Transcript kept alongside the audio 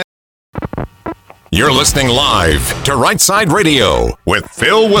You're listening live to Right Side Radio with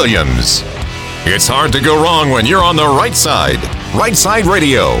Phil Williams. It's hard to go wrong when you're on the right side. Right Side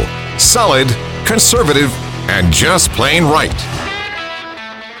Radio. Solid, conservative, and just plain right.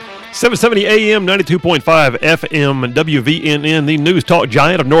 770 AM, 92.5 FM, WVNN, the news talk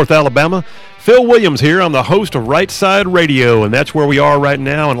giant of North Alabama. Phil Williams here. I'm the host of Right Side Radio, and that's where we are right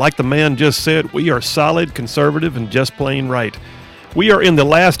now. And like the man just said, we are solid, conservative, and just plain right. We are in the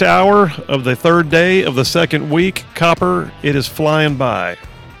last hour of the third day of the second week. Copper, it is flying by.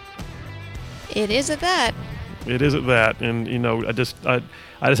 It is at that. It is at that. And, you know, I just had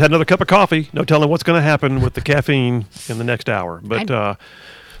another cup of coffee. No telling what's going to happen with the caffeine in the next hour. But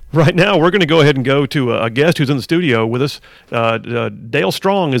right now, we're going to go ahead and go to a guest who's in the studio with us. Dale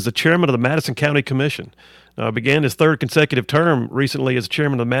Strong is the chairman of the Madison County Commission. Began his third consecutive term recently as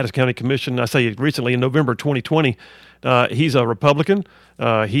chairman of the Madison County Commission. I say recently in November 2020. He's a Republican.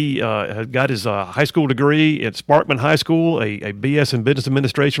 He got his high school degree at Sparkman High School, a BS in Business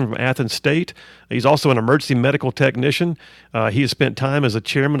Administration from Athens State. He's also an emergency medical technician. He has spent time as a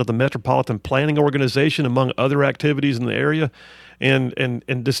chairman of the Metropolitan Planning Organization, among other activities in the area. And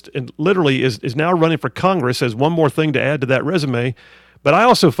literally is now running for Congress as one more thing to add to that resume. But I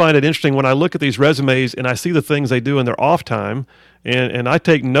also find it interesting when I look at these resumes and I see the things they do in their off time, and I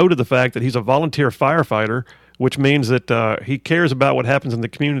take note of the fact that he's a volunteer firefighter, which means that he cares about what happens in the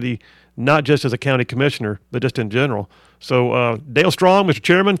community, not just as a county commissioner, but just in general. So Dale Strong, Mr.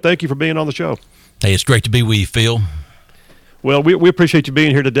 Chairman, thank you for being on the show. Hey, it's great to be with you, Phil. Well, we appreciate you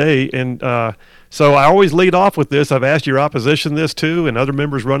being here today. And so I always lead off with this. I've asked your opposition this too, and other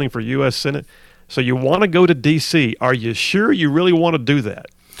members running for U.S. Senate. So you want to go to D.C. Are you sure you really want to do that?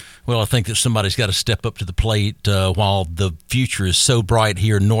 Well, I think that somebody's got to step up to the plate while the future is so bright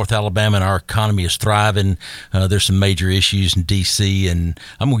here in North Alabama and our economy is thriving. There's some major issues in D.C., and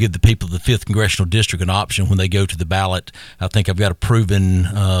I'm going to give the people of the 5th Congressional District an option when they go to the ballot. I think I've got a proven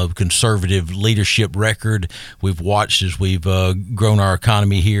conservative leadership record. We've watched as we've grown our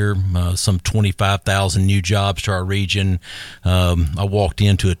economy here, some 25,000 new jobs to our region. I walked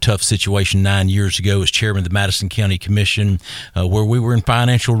into a tough situation 9 years ago as chairman of the Madison County Commission where we were in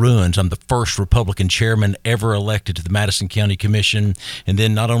financial ruin. I'm the first Republican chairman ever elected to the Madison County Commission. And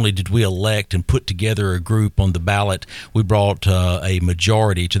then not only did we elect and put together a group on the ballot, we brought a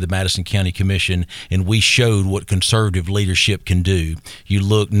majority to the Madison County Commission, and we showed what conservative leadership can do. You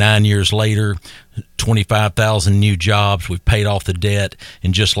look 9 years later, 25,000 new jobs. We've paid off the debt.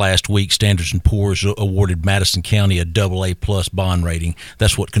 And just last week, Standard & Poor's awarded Madison County a AA+ bond rating.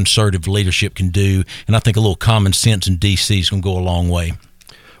 That's what conservative leadership can do. And I think a little common sense in D.C. is going to go a long way.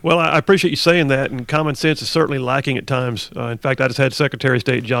 Well, I appreciate you saying that, and common sense is certainly lacking at times. In fact, I just had Secretary of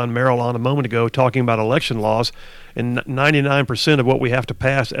State John Merrill on a moment ago talking about election laws, and 99% of what we have to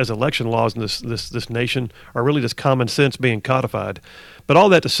pass as election laws in this nation are really just common sense being codified. But all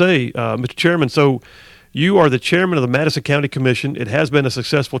that to say, Mr. Chairman, so you are the chairman of the Madison County Commission. It has been a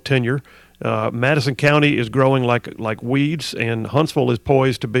successful tenure. Madison County is growing like weeds, and Huntsville is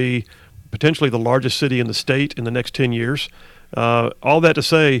poised to be potentially the largest city in the state in the next 10 years. All that to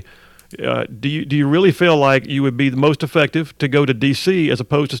say, do you really feel like you would be the most effective to go to D.C. as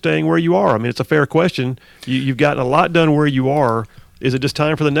opposed to staying where you are? I mean, it's a fair question. You've gotten a lot done where you are. Is it just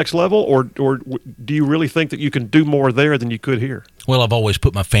time for the next level, or do you really think that you can do more there than you could here? Well, I've always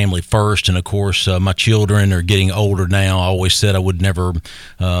put my family first, and of course, my children are getting older now. I always said I would never,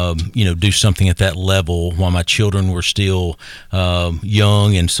 do something at that level while my children were still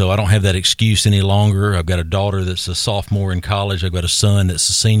young, and so I don't have that excuse any longer. I've got a daughter that's a sophomore in college. I've got a son that's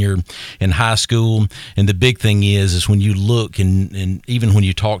a senior in high school, and the big thing is when you look and even when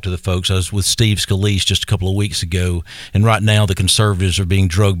you talk to the folks, I was with Steve Scalise just a couple of weeks ago, and right now the conservatives are being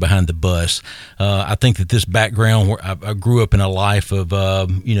drugged behind the bus. I think that this background, where I grew up in a life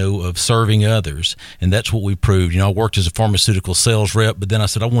of serving others, and that's what we proved. I worked as a pharmaceutical sales rep, but then I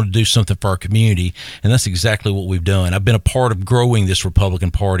said I want to do something for our community, and that's exactly what we've done. I've been a part of growing this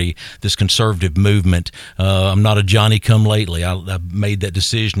Republican Party, this conservative movement. I'm not a Johnny-come-lately. I made that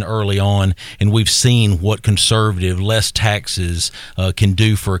decision early on, and we've seen what conservative, less taxes can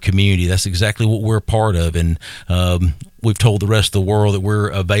do for a community. That's exactly what we're a part of, and we've told the rest of the world that we're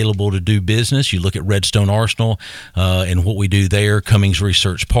available to do business. You look at Redstone Arsenal and what we do there, Cummings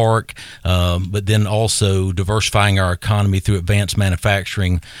Research Park, but then also diversifying our economy through advanced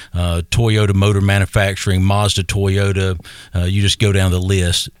manufacturing, Toyota Motor Manufacturing, Mazda Toyota, you just go down the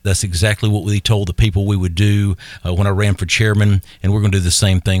list. That's exactly what we told the people we would do when I ran for chairman, and we're going to do the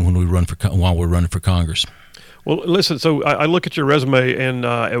same thing while we're running for Congress. Well, listen, so I look at your resume, and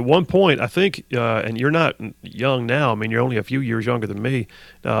at one point, I think, and you're not young now. I mean, you're only a few years younger than me,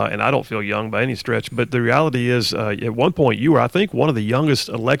 and I don't feel young by any stretch. But the reality is, at one point, you were, I think, one of the youngest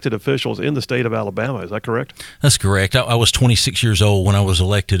elected officials in the state of Alabama. Is that correct? That's correct. I was 26 years old when I was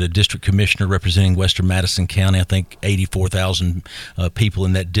elected a district commissioner representing Western Madison County. I think 84,000 people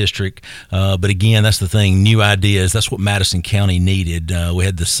in that district. But again, that's the thing, new ideas. That's what Madison County needed. We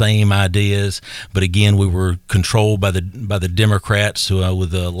had the same ideas, but again, we were controlled by the Democrats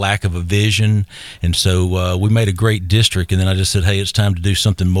with a lack of a vision, and so we made a great district. And then I just said, hey, it's time to do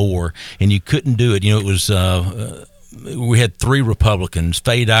something more, and you couldn't do it. It was we had three Republicans,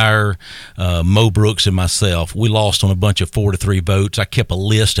 Faye Dyer, Mo Brooks, and myself. We lost on a bunch of 4-3 votes. I kept a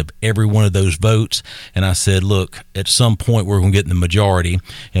list of every one of those votes, and I said, look, at some point we're going to get in the majority.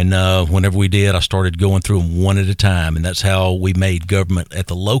 And whenever we did, I started going through them one at a time, and that's how we made government at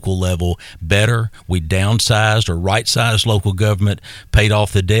the local level better. We downsized or right-sized local government, paid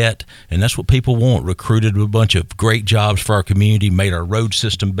off the debt, and that's what people want. Recruited a bunch of great jobs for our community, made our road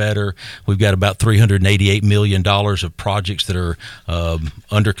system better. We've got about $388 million of projects that are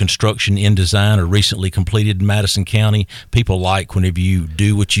under construction, in design, or recently completed in Madison County. People like whenever you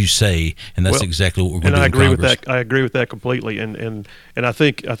do what you say, and that's exactly what we're going to do in Congress. I agree with that completely, and I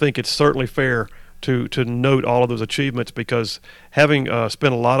think it's certainly fair to note all of those achievements, because having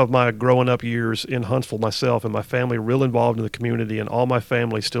spent a lot of my growing up years in Huntsville myself, and my family real involved in the community, and all my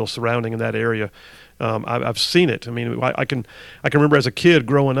family still surrounding in that area, I've seen it. I mean, I can remember as a kid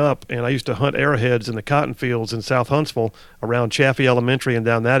growing up, and I used to hunt arrowheads in the cotton fields in South Huntsville around Chaffee Elementary and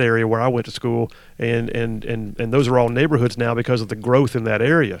down that area where I went to school, and those are all neighborhoods now because of the growth in that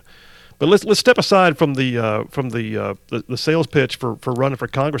area. But let's step aside from the sales pitch for running for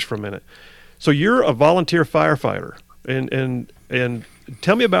Congress for a minute. So you're a volunteer firefighter, and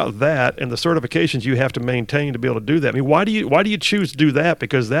tell me about that and the certifications you have to maintain to be able to do that. I mean, why do you choose to do that?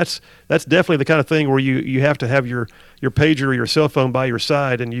 Because that's definitely the kind of thing where you have to have your pager or your cell phone by your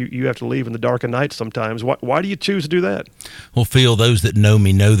side, and you have to leave in the dark of night sometimes. Why do you choose to do that? Well, Phil, those that know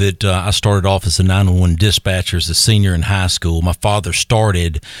me know that I started off as a 911 dispatcher as a senior in high school. My father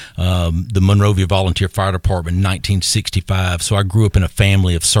started the Monrovia Volunteer Fire Department in 1965, so I grew up in a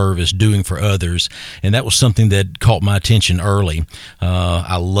family of service, doing for others, and that was something that caught my attention early.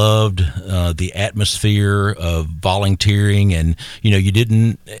 I loved the atmosphere of volunteering, and you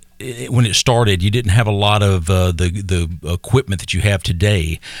didn't. When it started, you didn't have a lot of the equipment that you have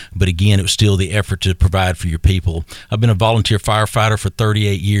today, but again, it was still the effort to provide for your people. I've been a volunteer firefighter for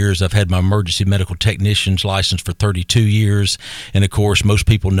 38 years. I've had my emergency medical technician's license for 32 years, and of course, most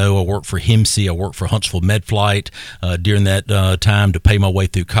people know I worked for HIMSI. I worked for Huntsville MedFlight during that time to pay my way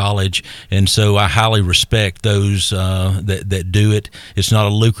through college, and so I highly respect those that do it. It's not a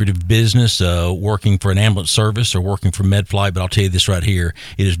lucrative business working for an ambulance service or working for MedFlight, but I'll tell you this right here,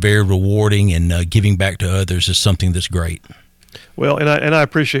 it is very rewarding, and giving back to others is something that's great. Well, and I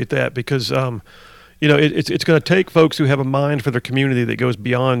appreciate that, because it's going to take folks who have a mind for their community that goes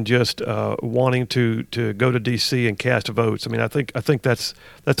beyond just wanting to go to D.C. and cast votes. I mean, I think that's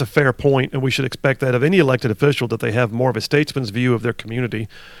a fair point, and we should expect that of any elected official, that they have more of a statesman's view of their community.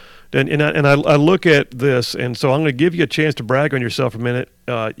 And I look at this, and so I'm going to give you a chance to brag on yourself for a minute.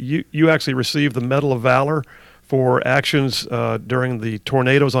 You actually received the Medal of Valor for actions during the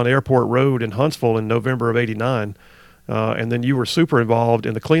tornadoes on Airport Road in Huntsville in November of '89. And then you were super involved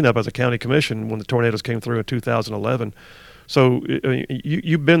in the cleanup as a county commission when the tornadoes came through in 2011. So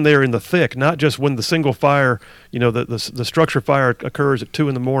you've been there in the thick, not just when the single fire, the structure fire occurs at 2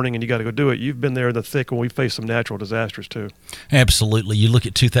 a.m. and you got to go do it. You've been there in the thick when we face some natural disasters too. Absolutely. You look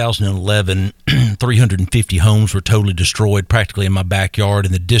at 2011, 350 homes were totally destroyed practically in my backyard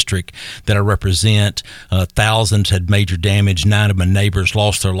in the district that I represent. Thousands had major damage. 9 of my neighbors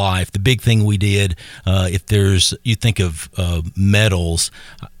lost their life. The big thing we did, you think of medals,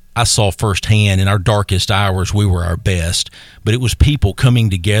 I saw firsthand in our darkest hours, we were our best, but it was people coming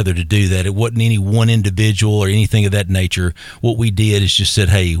together to do that. It wasn't any one individual or anything of that nature. What we did is just said,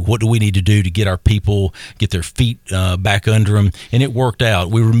 hey, what do we need to do to get our people, get their feet back under them? And it worked out.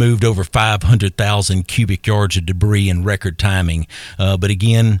 We removed over 500,000 cubic yards of debris in record timing. But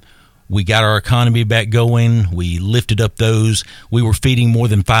again, we got our economy back going. We lifted up those. We were feeding more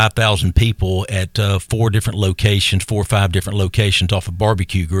than 5,000 people at 4 or 5 different locations off of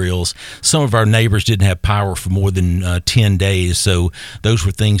barbecue grills. Some of our neighbors didn't have power for more than 10 days, so those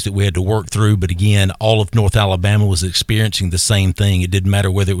were things that we had to work through. But again, all of North Alabama was experiencing the same thing. It didn't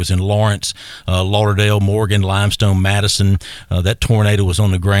matter whether it was in Lawrence, Lauderdale, Morgan, Limestone, Madison. That tornado was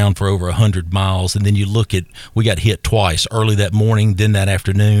on the ground for over 100 miles. And then you look at, we got hit twice, early that morning, then that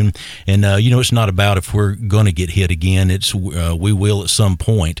afternoon. And it's not about if we're going to get hit again. It's we will at some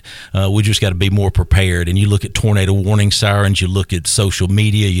point. We just got to be more prepared. And you look at tornado warning sirens, you look at social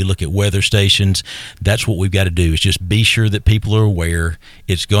media, you look at weather stations. That's what we've got to do, is just be sure that people are aware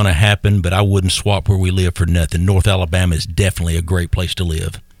it's going to happen. But I wouldn't swap where we live for nothing. North Alabama is definitely a great place to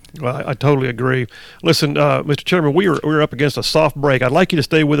live. Well, I totally agree. Listen, Mr. Chairman, we're up against a soft break. I'd like you to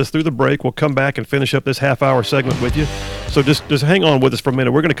stay with us through the break. We'll come back and finish up this half-hour segment with you. So just hang on with us for a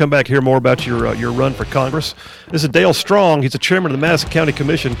minute. We're going to come back and hear more about your run for Congress. This is Dale Strong. He's the chairman of the Madison County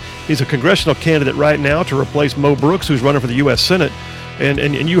Commission. He's a congressional candidate right now to replace Mo Brooks, who's running for the U.S. Senate.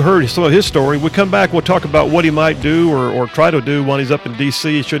 And you heard some of his story. We'll come back. We'll talk about what he might do or try to do when he's up in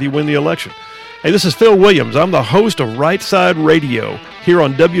D.C. should he win the election. Hey, this is Phil Williams. I'm the host of Right Side Radio here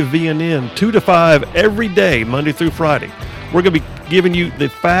on WVNN 2 to 5 every day, Monday through Friday. We're going to be giving you the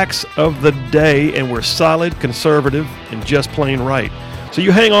facts of the day, and we're solid, conservative, and just plain right. So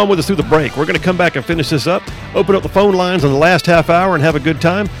you hang on with us through the break. We're going to come back and finish this up, open up the phone lines in the last half hour, and have a good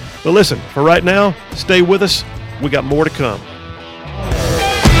time. But listen, for right now, stay with us. We got more to come.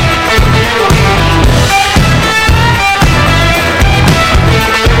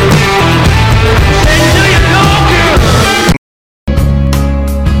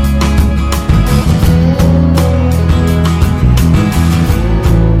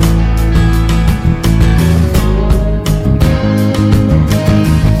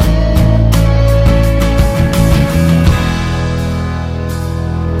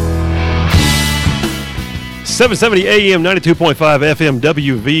 .770 AM, 92.5 FM,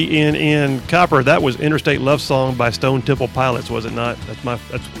 WVNN. Copper, that was Interstate Love Song by Stone Temple Pilots, was it not? That's one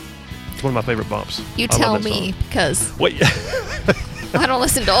of my favorite bumps. You tell me, because I don't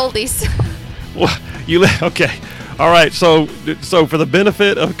listen to oldies. Well, okay. All right, so for the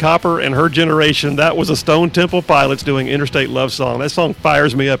benefit of Copper and her generation, that was a Stone Temple Pilots doing Interstate Love Song. That song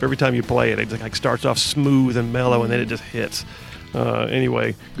fires me up every time you play it. It like starts off smooth and mellow, and then it just hits.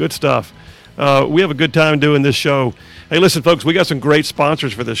 Anyway, good stuff. We have a good time doing this show. Hey, listen, folks, we got some great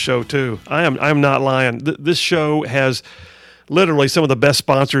sponsors for this show, too. I'm not lying. This show has literally some of the best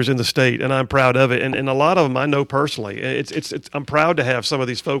sponsors in the state, and I'm proud of it. And a lot of them I know personally. I'm proud to have some of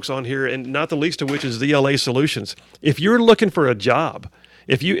these folks on here, and not the least of which is ZLA Solutions. If you're looking for a job,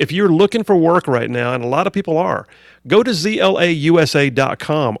 if you're looking for work right now, and a lot of people are, go to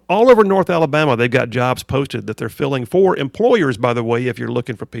ZLAUSA.com. All over North Alabama, they've got jobs posted that they're filling for employers, by the way, if you're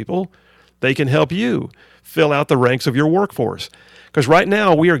looking for people. They can help you fill out the ranks of your workforce. Because right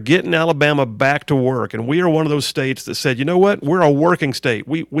now we are getting Alabama back to work, and we are one of those states that said, you know what, we're a working state.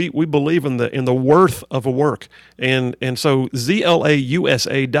 We believe in the worth of a work. And so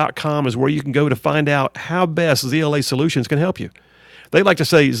ZLAUSA.com is where you can go to find out how best ZLA Solutions can help you. They like to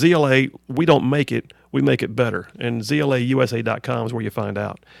say, ZLA, we don't make it, we make it better. And ZLAUSA.com is where you find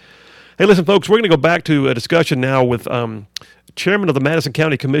out. Hey, listen, folks, we're going to go back to a discussion now with Chairman of the Madison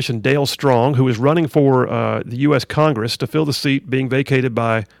County Commission, Dale Strong, who is running for the U.S. Congress to fill the seat being vacated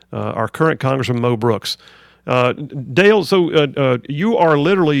by our current Congressman Mo Brooks. Dale, so you are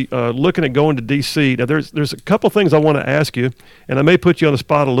literally looking at going to D.C. Now, there's a couple things I want to ask you, and I may put you on the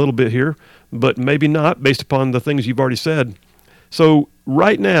spot a little bit here, but maybe not based upon the things you've already said. So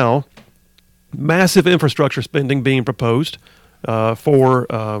right now, massive infrastructure spending being proposed for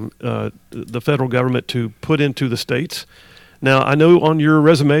the federal government to put into the states. Now, I know on your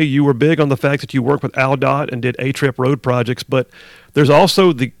resume you were big on the fact that you worked with ALDOT and did A-Trip road projects, but there's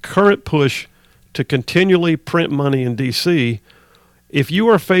also the current push to continually print money in D.C. If you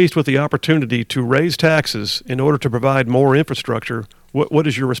are faced with the opportunity to raise taxes in order to provide more infrastructure, what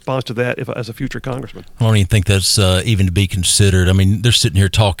is your response to that as a future congressman? I don't even think that's even to be considered. I mean, they're sitting here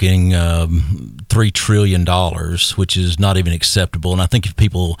talking $3 trillion, which is not even acceptable. And I think if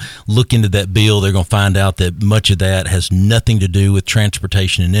people look into that bill, they're going to find out that much of that has nothing to do with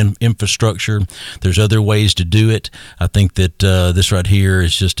transportation and infrastructure. There's other ways to do it. I think that this right here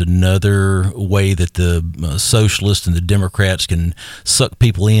is just another way that the socialists and the Democrats can suck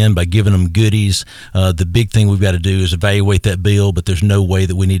people in by giving them goodies. The big thing we've got to do is evaluate that bill, but there's no way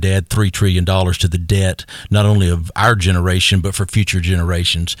that we need to add $3 trillion to the debt, not only of our generation, but for future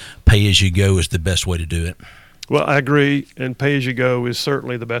generations. Pay as you go is the best way to do it. Well, I agree, and pay as you go is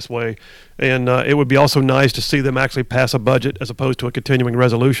certainly the best way. And it would be also nice to see them actually pass a budget as opposed to a continuing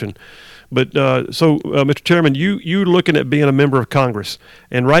resolution. But Mr. Chairman, you're looking at being a member of Congress,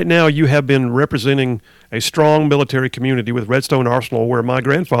 and right now you have been representing a strong military community with Redstone Arsenal, where my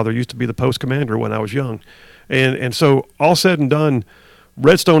grandfather used to be the post commander when I was young. And so all said and done,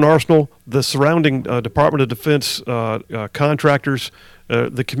 Redstone Arsenal, the surrounding Department of Defense contractors,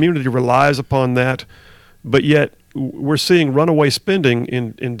 the community relies upon that. But yet we're seeing runaway spending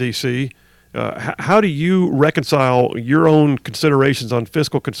in D.C. How do you reconcile your own considerations on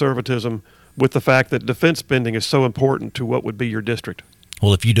fiscal conservatism with the fact that defense spending is so important to what would be your district?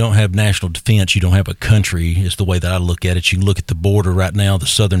 Well, if you don't have national defense, you don't have a country, is the way that I look at it. You look at the border right now, the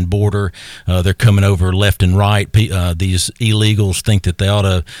southern border. They're coming over left and right. These illegals think that they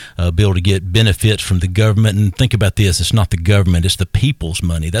ought to be able to get benefits from the government. And think about this. It's not the government. It's the people's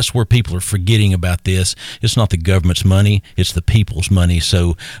money. That's where people are forgetting about this. It's not the government's money. It's the people's money.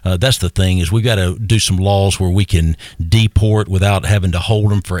 So that's the thing, is we've got to do some laws where we can deport without having to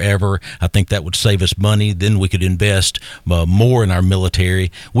hold them forever. I think that would save us money. Then we could invest more in our military.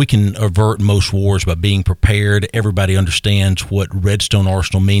 We can avert most wars by being prepared. Everybody understands what Redstone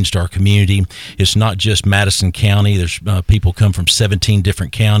Arsenal means to our community. It's not just Madison County. There's people come from 17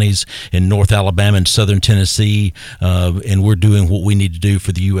 different counties in North Alabama and Southern Tennessee, and we're doing what we need to do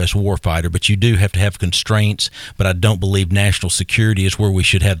for the U.S. warfighter. But you do have to have constraints, but I don't believe national security is where we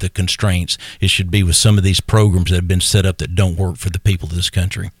should have the constraints. It should be with some of these programs that have been set up that don't work for the people of this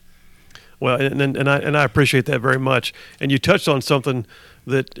country. Well, and I appreciate that very much. And you touched on something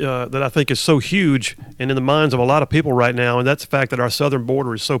that I think is so huge and in the minds of a lot of people right now, and that's the fact that our southern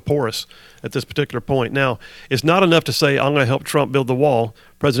border is so porous at this particular point. Now, it's not enough to say, I'm going to help Trump build the wall.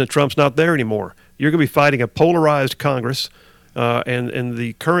 President Trump's not there anymore. You're going to be fighting a polarized Congress, and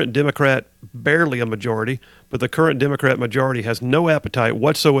the current Democrat, barely a majority, but the current Democrat majority has no appetite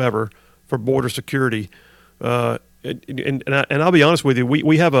whatsoever for border security. And I'll be honest with you,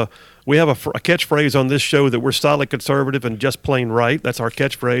 we have a catchphrase on this show that we're solid conservative and just plain right. That's our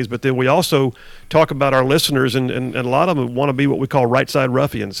catchphrase. But then we also talk about our listeners, and a lot of them want to be what we call right side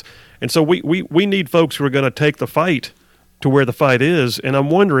ruffians. And so we need folks who are going to take the fight to where the fight is. And I'm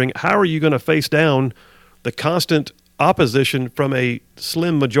wondering, how are you going to face down the constant opposition from a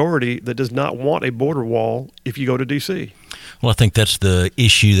slim majority that does not want a border wall if you go to D.C.? Well, I think that's the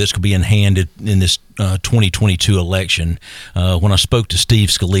issue that's going to be in hand in this 2022 election. When I spoke to Steve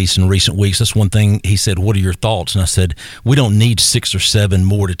Scalise in recent weeks, that's one thing he said, what are your thoughts? And I said, we don't need 6 or 7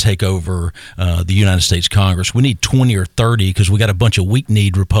 more to take over the United States Congress. We need 20 or 30 because we got a bunch of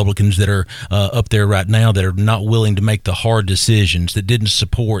weak-kneed Republicans that are up there right now that are not willing to make the hard decisions, that didn't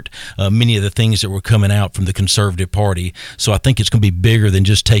support many of the things that were coming out from the Conservative Party. So I think it's going to be bigger than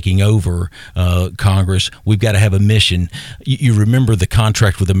just taking over Congress. We've got to have a mission. You remember the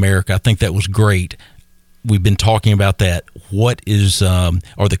contract with America. I think that was great. We've been talking about that. What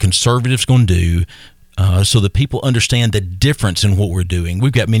are the conservatives going to do so that people understand the difference in what we're doing?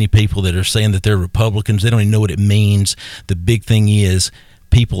 We've got many people that are saying that they're Republicans. They don't even know what it means. The big thing is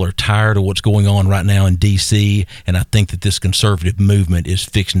people are tired of what's going on right now in D.C., and I think that this conservative movement is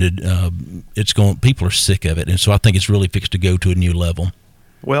fixing to people are sick of it, and so I think it's really fixed to go to a new level.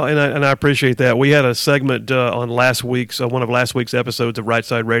 Well, and I appreciate that. We had a segment on one of last week's episodes of Right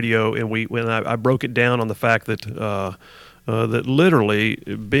Side Radio, and I broke it down on the fact that that literally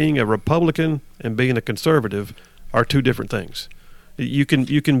being a Republican and being a conservative are two different things. You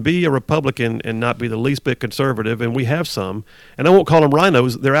can be a Republican and not be the least bit conservative, and we have some. And I won't call them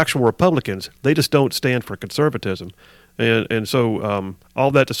rhinos; they're actual Republicans. They just don't stand for conservatism. And so all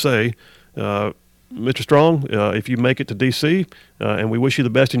that to say. Mr. Strong, if you make it to D.C., and we wish you the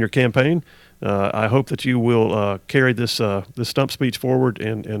best in your campaign, I hope that you will carry this stump speech forward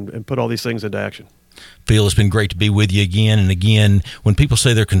and put all these things into action. Phil, it's been great to be with you again. And again, when people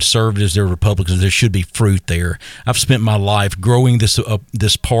say they're conservatives, they're Republicans, there should be fruit there. I've spent my life growing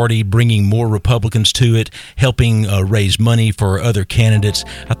this party, bringing more Republicans to it, helping raise money for other candidates.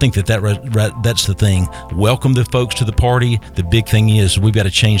 I think that's the thing. Welcome the folks to the party. The big thing is we've got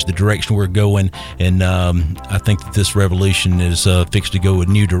to change the direction we're going. And I think that this revolution is fixed to go a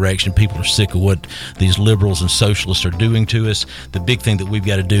new direction. People are sick of what these liberals and socialists are doing to us. The big thing that we've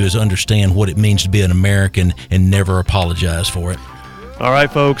got to do is understand what it means to be an American and never apologize for it. All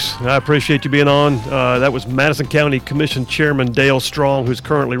right, folks. I appreciate you being on. That was Madison County Commission Chairman Dale Strong, who's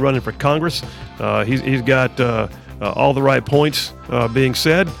currently running for Congress. He's got all the right points being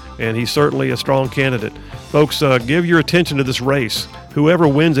said, and he's certainly a strong candidate. Folks, give your attention to this race. Whoever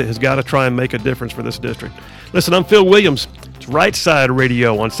wins it has got to try and make a difference for this district. Listen, I'm Phil Williams. It's Right Side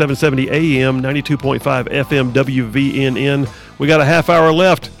Radio on 770 AM, 92.5 FM, WVNN. We got a half hour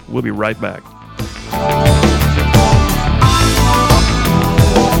left. We'll be right back.